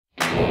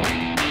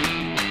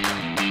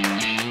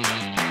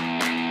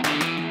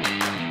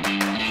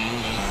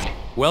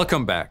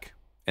Welcome back.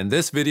 In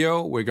this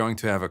video, we're going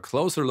to have a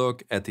closer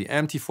look at the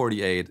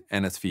MT48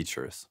 and its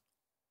features.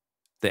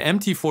 The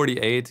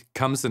MT48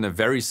 comes in a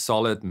very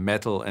solid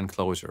metal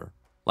enclosure.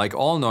 Like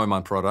all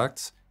Neumann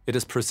products, it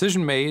is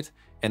precision made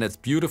and its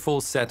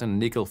beautiful satin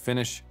nickel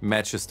finish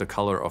matches the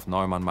color of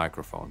Neumann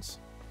microphones.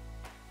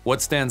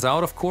 What stands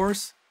out, of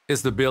course,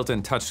 is the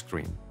built-in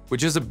touchscreen,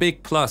 which is a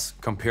big plus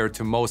compared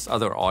to most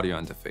other audio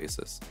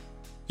interfaces.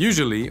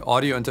 Usually,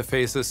 audio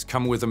interfaces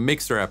come with a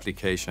mixer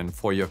application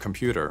for your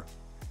computer.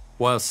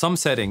 While some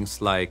settings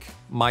like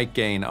mic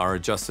gain are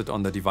adjusted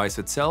on the device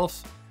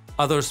itself,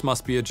 others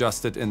must be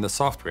adjusted in the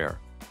software.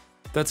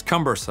 That's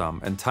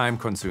cumbersome and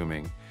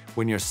time-consuming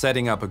when you're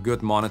setting up a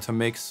good monitor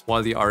mix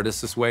while the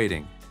artist is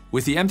waiting.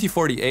 With the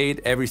MT48,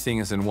 everything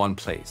is in one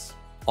place.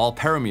 All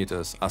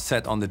parameters are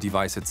set on the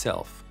device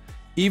itself.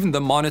 Even the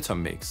monitor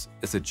mix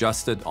is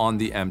adjusted on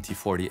the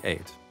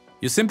MT48.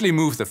 You simply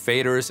move the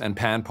faders and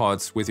pan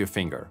pods with your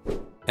finger.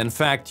 In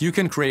fact, you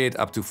can create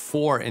up to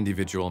 4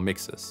 individual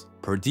mixes.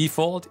 Per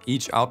default,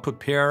 each output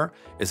pair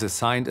is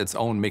assigned its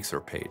own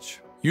mixer page.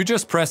 You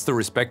just press the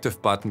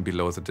respective button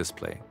below the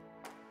display.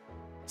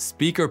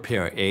 Speaker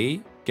pair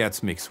A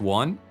gets mix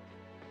 1,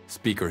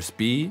 speakers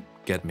B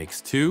get mix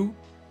 2,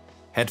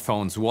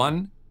 headphones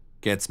 1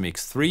 gets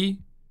mix 3,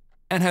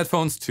 and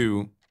headphones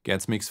 2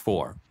 gets mix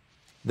 4.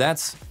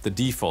 That's the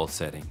default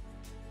setting.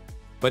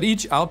 But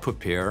each output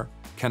pair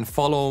can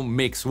follow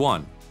mix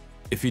 1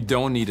 if you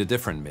don't need a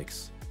different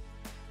mix.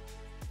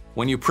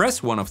 When you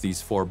press one of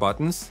these 4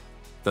 buttons,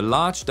 the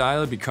large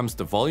dial becomes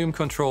the volume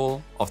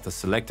control of the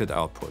selected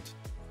output.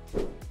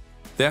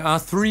 There are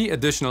 3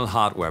 additional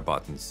hardware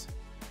buttons: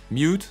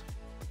 mute,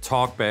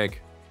 TalkBack,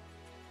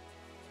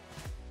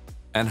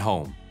 and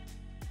home.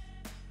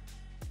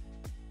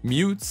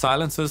 Mute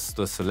silences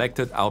the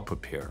selected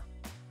output pair.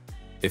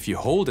 If you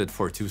hold it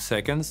for 2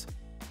 seconds,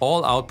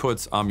 all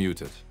outputs are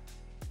muted.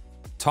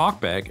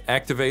 TalkBack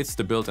activates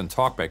the built-in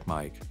TalkBack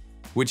mic,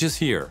 which is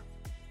here.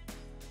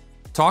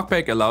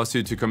 TalkBack allows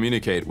you to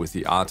communicate with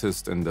the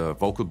artist in the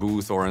vocal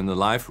booth or in the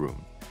live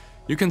room.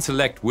 You can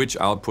select which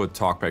output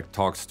TalkBack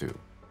talks to.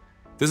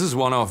 This is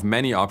one of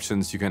many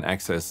options you can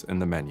access in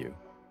the menu.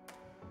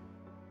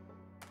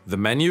 The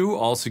menu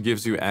also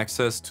gives you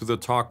access to the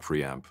Talk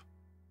preamp.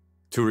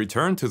 To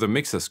return to the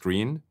mixer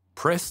screen,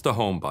 press the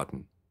Home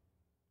button.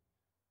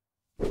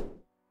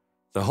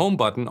 The Home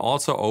button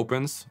also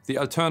opens the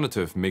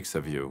alternative mixer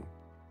view.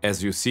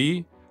 As you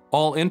see,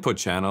 all input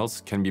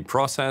channels can be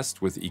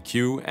processed with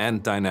EQ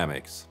and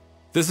dynamics.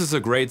 This is a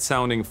great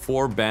sounding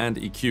 4-band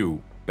EQ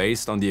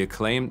based on the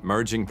acclaimed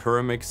merging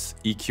Pyramix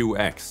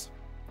EQX.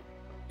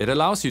 It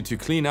allows you to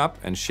clean up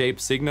and shape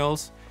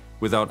signals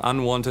without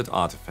unwanted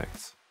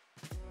artifacts.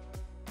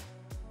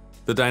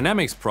 The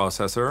dynamics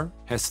processor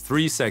has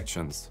 3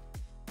 sections: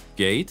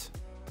 gate,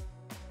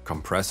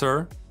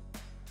 compressor,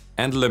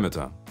 and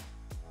limiter.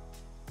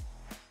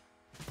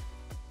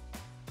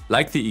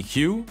 Like the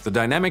EQ, the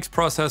dynamics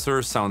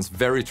processor sounds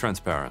very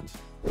transparent.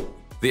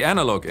 The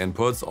analog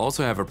inputs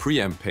also have a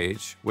preamp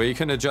page where you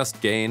can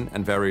adjust gain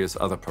and various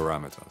other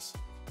parameters.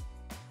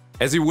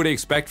 As you would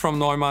expect from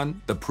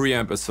Neumann, the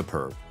preamp is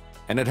superb.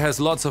 And it has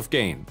lots of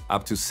gain,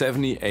 up to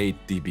 78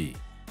 dB.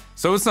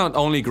 So it's not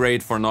only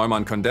great for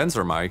Neumann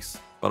condenser mics,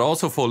 but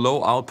also for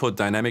low output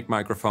dynamic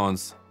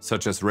microphones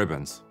such as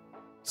ribbons.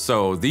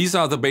 So these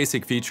are the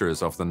basic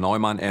features of the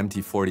Neumann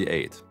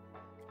MT48.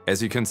 As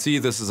you can see,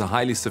 this is a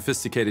highly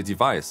sophisticated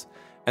device,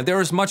 and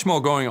there is much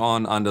more going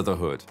on under the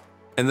hood.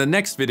 In the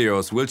next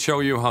videos, we'll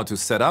show you how to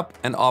set up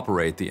and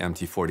operate the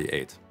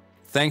MT48.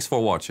 Thanks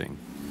for watching.